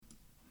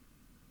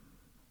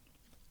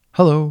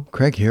Hello,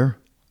 Craig here.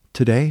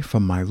 Today,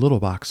 from my little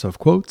box of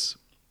quotes,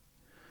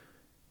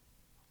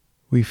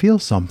 we feel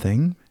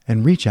something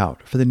and reach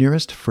out for the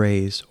nearest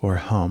phrase or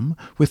hum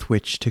with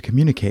which to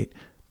communicate,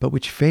 but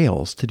which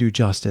fails to do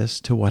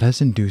justice to what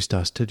has induced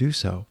us to do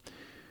so.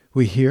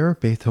 We hear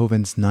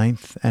Beethoven's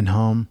Ninth and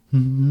hum.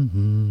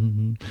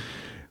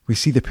 We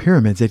see the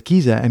pyramids at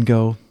Giza and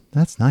go,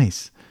 that's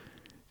nice.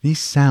 These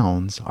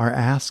sounds are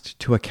asked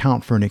to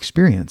account for an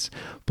experience,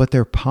 but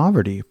their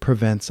poverty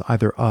prevents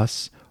either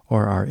us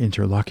or our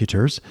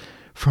interlocutors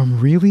from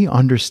really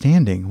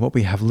understanding what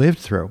we have lived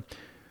through.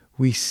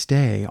 We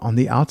stay on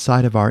the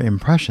outside of our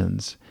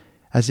impressions,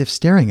 as if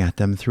staring at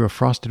them through a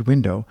frosted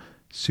window,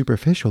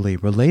 superficially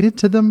related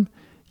to them,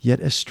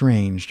 yet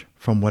estranged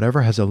from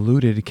whatever has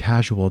eluded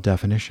casual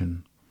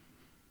definition.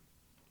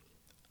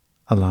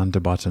 Alaine de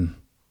Botton.